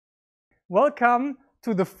Welcome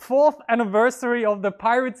to the 4th anniversary of the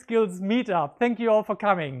Pirate Skills Meetup. Thank you all for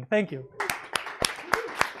coming. Thank you.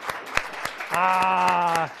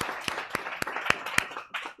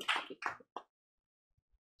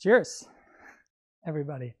 Cheers,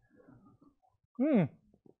 everybody.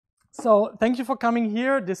 So thank you for coming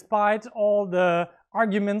here despite all the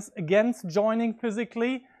arguments against joining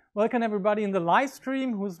physically. Welcome everybody in the live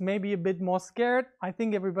stream who's maybe a bit more scared. I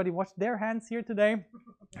think everybody washed their hands here today.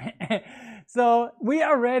 So we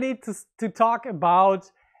are ready to talk about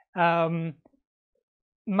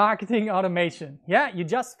marketing automation. Yeah, you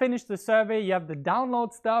just finished the survey, you have the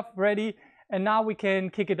download stuff ready, and now we can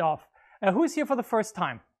kick it off. Who's here for the first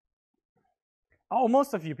time? Oh,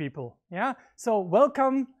 most of you people. Yeah, so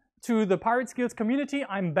welcome to the Pirate Skills community.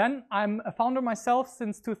 I'm Ben. I'm a founder myself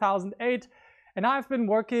since 2008. And I've been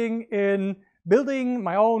working in building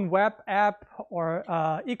my own web app or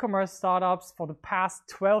e-commerce startups for the past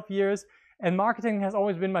 12 years. And marketing has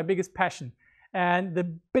always been my biggest passion. And the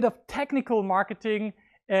bit of technical marketing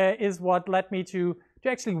is what led me to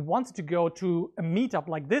actually wanted to go to a meetup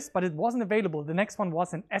like this, but it wasn't available. The next one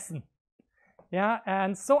was in Essen. Yeah,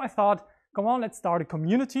 and so I thought, come on, let's start a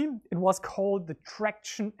community. It was called the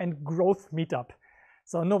Traction and Growth Meetup.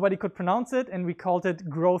 So nobody could pronounce it, and we called it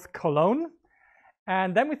Growth Cologne.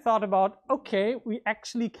 And then we thought about, okay, we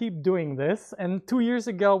actually keep doing this. And 2 years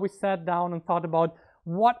ago, we sat down and thought about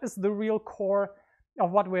what is the real core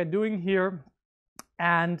of what we're doing here.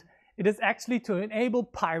 And it is actually to enable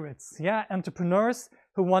pirates, yeah, entrepreneurs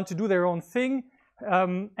who want to do their own thing,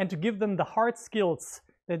 and to give them the hard skills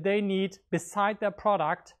that they need beside their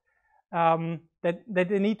product, that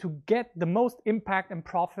they need to get the most impact and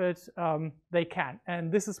profit they can.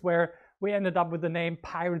 And this is where we ended up with the name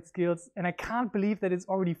Pirate Skills, and I can't believe that it's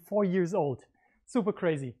already 4 years old. Super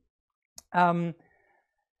crazy.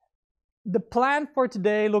 The plan for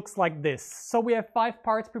today looks like this. So we have 5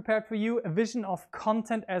 parts prepared for you. A vision of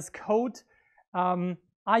content as code.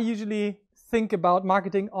 I usually think about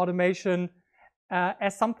marketing automation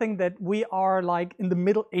as something that we are like in the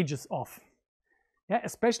Middle Ages of. Yeah,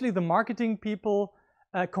 especially the marketing people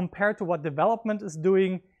compared to what development is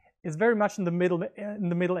doing is very much in the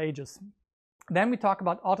Middle Ages. Then we talk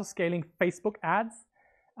about auto-scaling Facebook ads,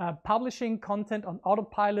 publishing content on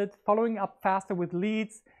autopilot, following up faster with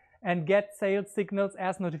leads, and get sales signals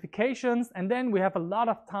as notifications. And then we have a lot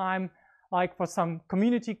of time like for some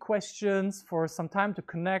community questions, for some time to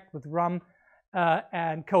connect with Rum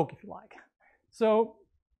and Coke if you like. So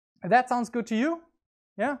that sounds good to you?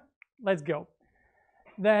 Yeah? Let's go.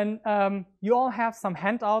 Then you all have some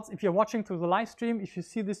handouts. If you're watching through the live stream, if you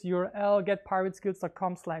see this URL,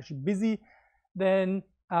 getpirateskills.com/busy, then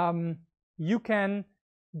you can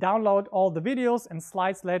download all the videos and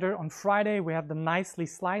slides later on Friday. We have the nicely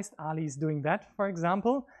sliced. Ali is doing that, for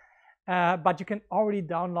example. But you can already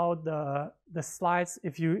download the slides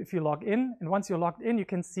if you log in. And once you're logged in, you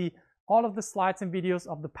can see all of the slides and videos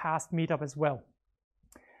of the past meetup as well.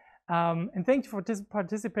 And thank you for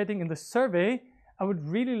participating in the survey. I would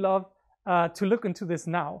really love to look into this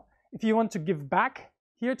now. If you want to give back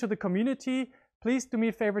here to the community, please do me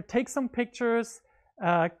a favor, take some pictures,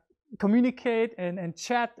 communicate and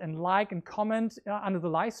chat and like and comment under the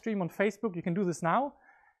live stream on Facebook. You can do this now.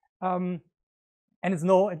 And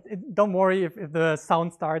don't worry if the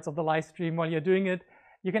sound starts of the live stream while you're doing it.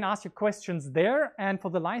 You can ask your questions there, and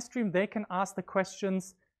for the live stream, they can ask the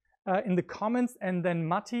questions in the comments, and then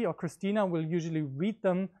Matti or Christina will usually read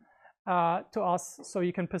them to us, so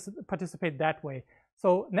you can participate that way.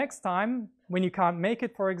 So next time, when you can't make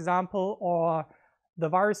it, for example, or the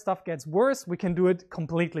virus stuff gets worse, we can do it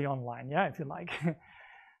completely online, yeah, if you like.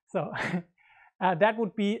 So that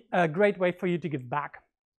would be a great way for you to give back.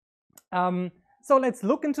 So let's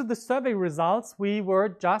look into the survey results we were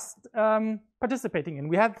just participating in.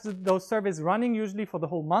 We have those surveys running usually for the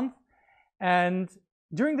whole month, and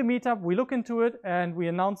during the meetup, we look into it and we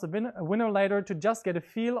announce a winner later to just get a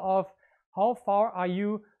feel of how far are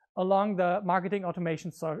you along the marketing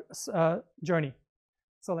automation journey.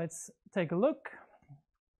 So let's take a look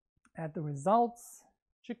at the results.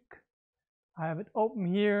 Chick. I have it open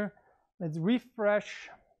here. Let's refresh.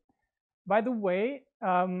 By the way,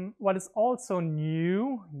 what is also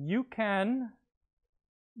new, you can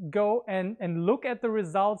go and look at the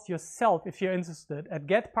results yourself if you're interested at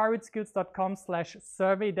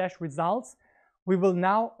getpirateskills.com/survey-results. We will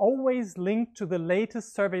now always link to the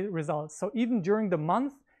latest survey results. So even during the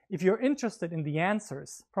month, if you're interested in the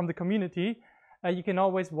answers from the community, you can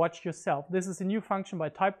always watch yourself. This is a new function by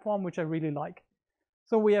Typeform, which I really like.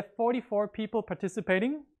 So we have 44 people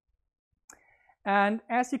participating. And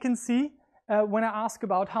as you can see, when I ask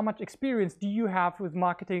about how much experience do you have with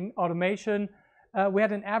marketing automation, we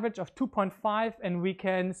had an average of 2.5, and we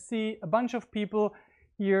can see a bunch of people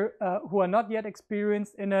here who are not yet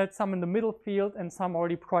experienced in it, some in the middle field, and some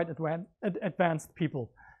already quite advanced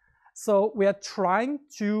people. So we are trying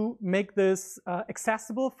to make this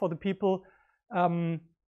accessible for the people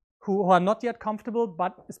who are not yet comfortable,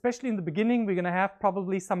 but especially in the beginning, we're going to have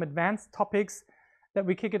probably some advanced topics that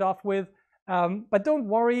we kick it off with. But don't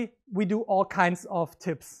worry, we do all kinds of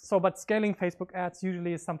tips. But scaling Facebook ads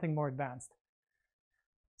usually is something more advanced.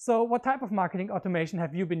 So what type of marketing automation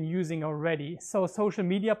have you been using already? So social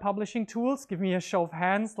media publishing tools, give me a show of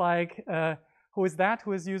hands, like who is that?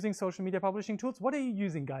 Who is using social media publishing tools? What are you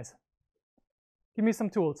using, guys? Give me some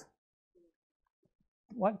tools.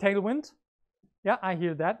 What, Tailwind? Yeah, I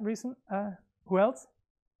hear that recent. Who else?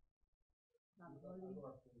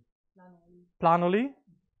 Planoly.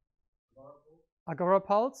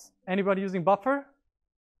 Agorapulse. Anybody using Buffer?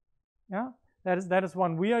 Yeah, that is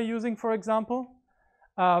one we are using, for example.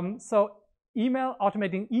 So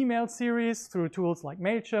automating email series through tools like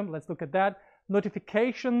MailChimp, let's look at that.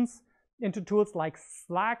 Notifications into tools like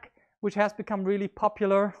Slack, which has become really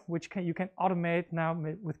popular, which you can automate now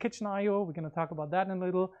with Kitchen.io. We're going to talk about that in a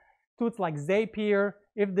little. Tools like Zapier,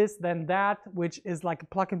 if this then that, which is like a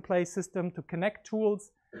plug-and-play system to connect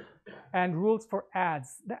tools, and rules for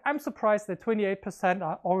ads. I'm surprised that 28%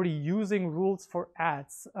 are already using rules for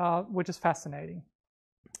ads, which is fascinating.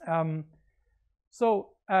 And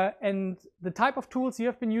the type of tools you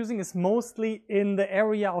have been using is mostly in the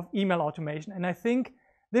area of email automation. And I think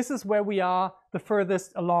this is where we are the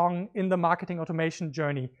furthest along in the marketing automation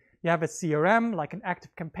journey. You have a CRM, like an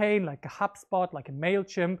ActiveCampaign, like a HubSpot, like a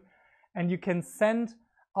MailChimp, and you can send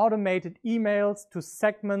automated emails to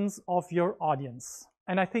segments of your audience.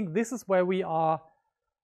 And I think this is where we are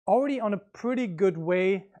already on a pretty good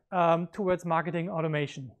way towards marketing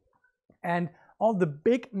automation. And all the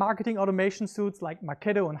big marketing automation suites like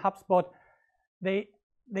Marketo and HubSpot, they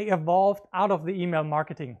evolved out of the email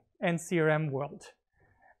marketing and CRM world.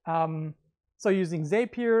 So using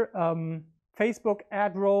Zapier, Facebook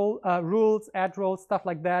ad roll, rules, ad rolls, stuff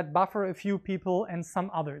like that, Buffer a few people, and some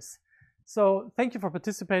others. So thank you for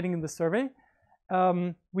participating in the survey.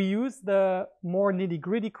 We use the more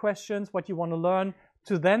nitty-gritty questions, what you want to learn,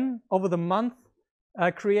 to then, over the month,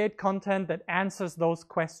 create content that answers those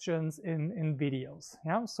questions in videos.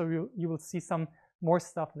 Yeah? So you will see some more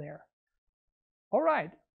stuff there. All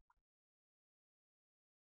right.